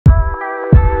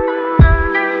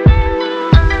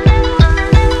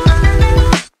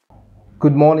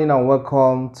Good morning and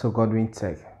welcome to Godwin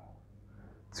Tech.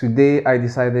 Today I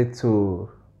decided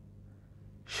to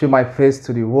show my face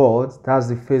to the world. That's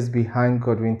the face behind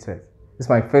Godwin Tech. It's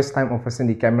my first time on facing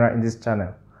the camera in this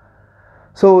channel.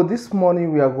 So this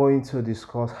morning we are going to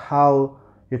discuss how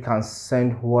you can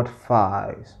send Word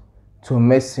files to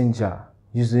Messenger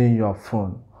using your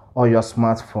phone or your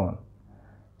smartphone.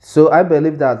 So I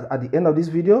believe that at the end of this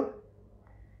video,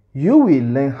 you will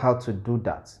learn how to do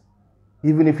that,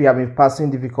 even if you have been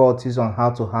passing difficulties on how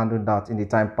to handle that in the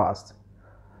time past.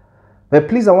 But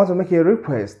please, I want to make a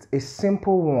request, a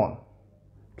simple one.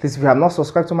 Please, if you have not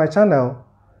subscribed to my channel,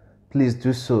 please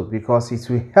do so because it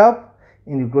will help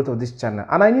in the growth of this channel.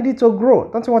 And I need it to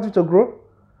grow. Don't you want it to grow?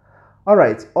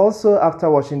 Alright, also after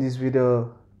watching this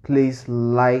video, please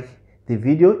like the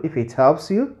video if it helps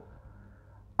you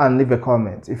and leave a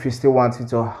comment if you still want me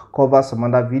to cover some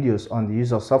other videos on the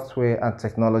use of software and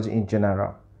technology in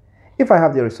general. If I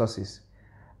have the resources,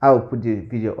 I will put the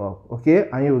video up, okay?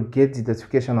 And you will get the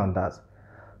notification on that.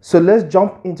 So let's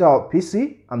jump into our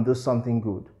PC and do something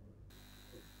good.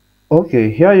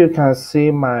 Okay, here you can see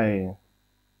my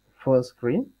full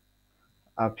screen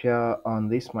appear on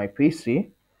this my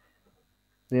PC.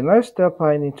 The next step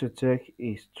I need to take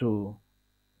is to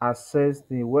access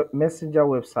the Messenger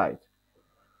website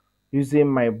using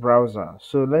my browser.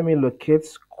 So let me locate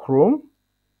Chrome,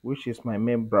 which is my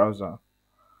main browser.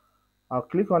 I'll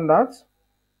click on that.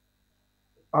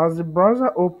 As the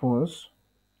browser opens,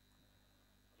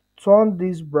 turn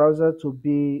this browser to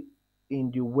be in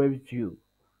the web view.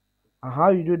 And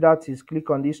how you do that is click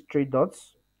on these three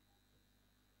dots,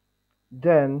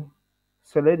 then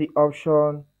select the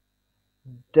option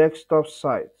desktop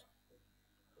site.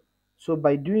 So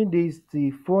by doing this,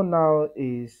 the phone now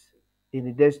is in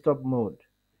the desktop mode.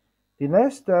 The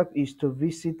next step is to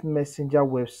visit Messenger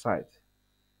website.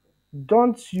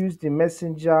 Don't use the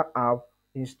Messenger app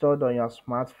installed on your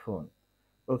smartphone,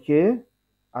 okay?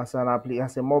 As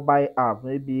a mobile app,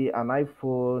 maybe an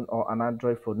iPhone or an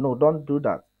Android phone. No, don't do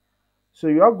that. So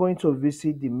you are going to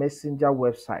visit the Messenger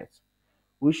website,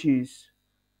 which is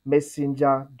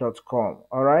messenger.com.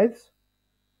 All right.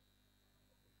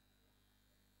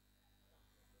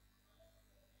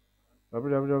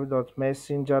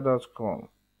 www.messenger.com.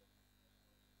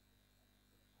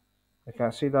 You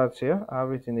can see that here. I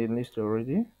have it in the list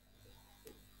already.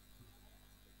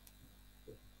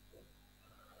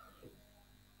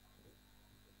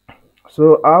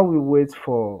 So I will wait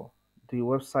for the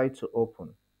website to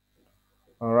open.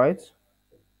 All right.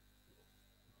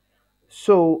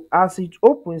 So as it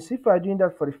opens, if you are doing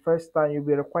that for the first time, you'll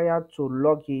be required to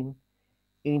log in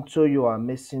into your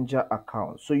Messenger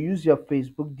account. So use your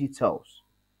Facebook details,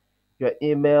 your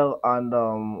email, and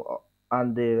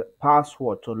the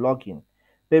password to log in.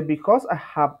 But because I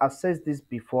have accessed this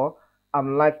before,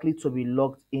 I'm likely to be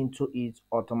logged into it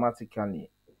automatically.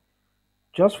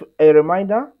 Just a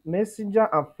reminder, Messenger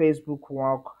and Facebook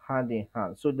work hand in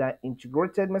hand. So that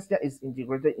integrated Messenger is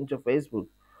integrated into Facebook.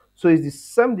 So it's the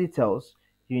same details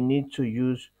you need to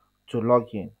use to log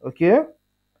in. Okay.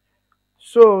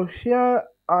 So here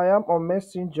I am on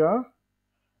Messenger,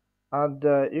 and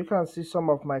you can see some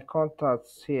of my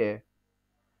contacts here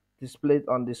displayed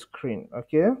on the screen.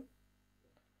 Okay.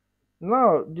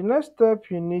 Now the next step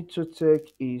you need to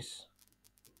take is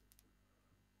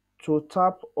to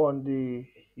tap on the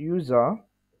username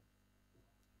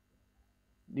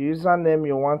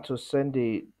you want to send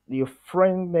your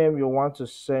friend name you want to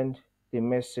send the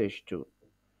message to.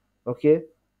 Okay,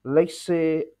 let's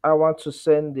say I want to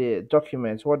send the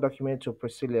document, what document, to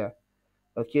Priscilla.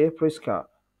 Okay, Priska.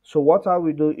 So what I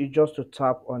will do is just to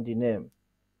tap on the name.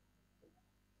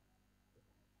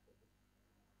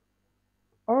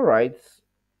 All right,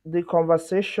 the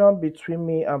conversation between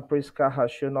me and Priska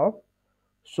has shown up.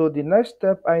 So the next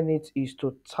step I need is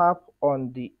to tap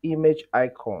on the image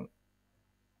icon.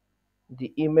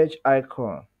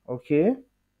 Okay.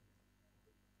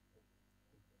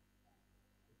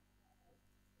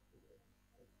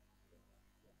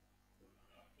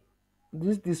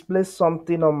 This displays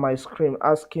something on my screen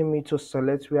asking me to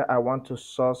select where I want to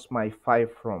source my file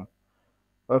from.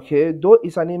 Okay, though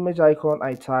it's an image icon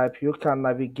I type, you can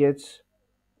navigate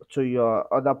to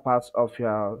your other parts of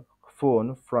your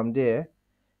phone from there.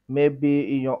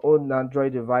 Maybe in your own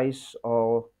Android device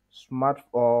or smart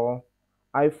or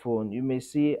iPhone, you may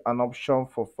see an option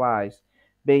for files.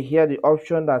 But here the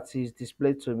option that is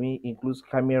displayed to me includes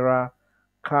camera,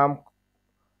 camcorder,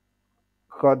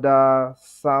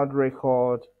 sound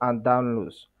record, and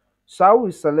downloads. So I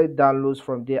will select downloads.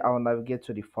 From there I will navigate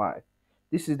to the file.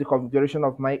 This is the configuration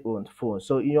of my own phone.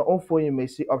 So in your own phone you may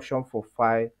see option for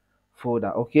file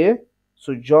folder. Okay,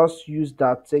 So just use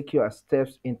that, take your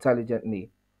steps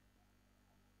intelligently.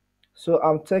 So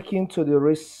I'm taken to the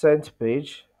recent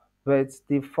page, but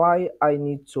the file I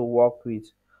need to work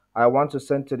with, I want to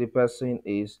send to the person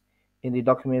is in the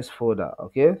documents folder.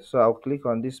 Okay, so I'll click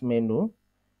on this menu,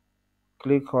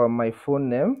 click on my phone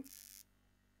name,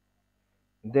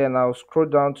 then I'll scroll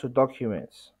down to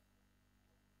documents,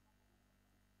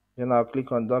 then I'll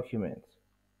click on documents.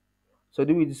 So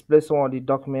this will display some of the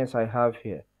documents I have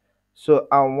here. So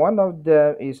one of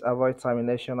them is avoid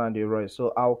termination and the rest.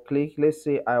 So I'll click, let's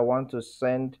say I want to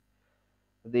send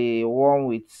the one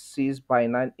with 6 by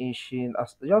 9 inching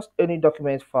as just any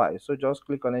document file. So just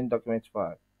click on any document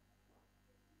file.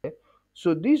 Okay.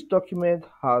 So this document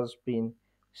has been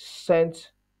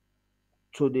sent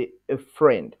to a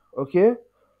friend. Okay,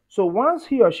 so once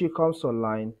he or she comes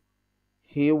online,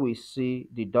 he will see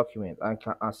the document and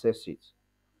can access it.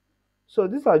 So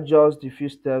these are just the few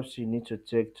steps you need to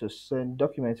take to send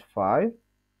document file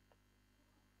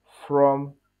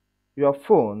from your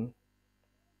phone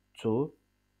to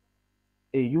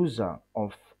a user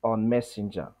on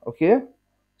Messenger. Okay,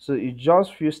 so it's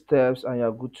just few steps and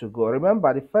you're good to go.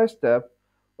 Remember, the first step: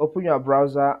 open your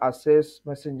browser, access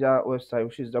Messenger website,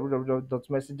 which is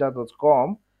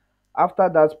www.messenger.com. After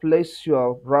that, place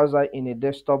your browser in a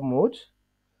desktop mode.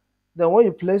 Then when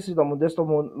you place it on desktop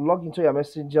mode, log into your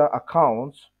Messenger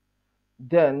account.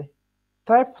 Then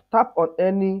tap on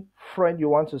any friend you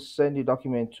want to send the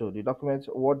document to, the document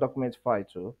Word document file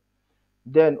to.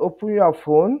 Then open your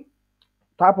phone,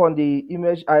 tap on the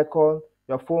image icon,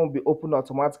 your phone will be opened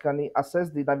automatically.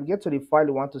 Navigate to the file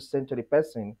you want to send to the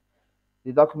person,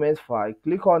 the document file,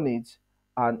 click on it,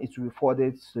 and it will be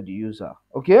forwarded to the user.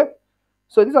 Okay,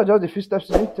 so these are just the few steps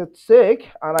you need to take,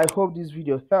 and I hope this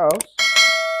video helps.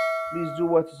 Please do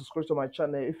well to subscribe to my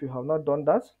channel if you have not done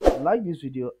that. Like this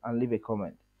video and leave a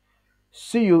comment.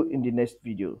 See you in the next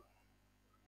video.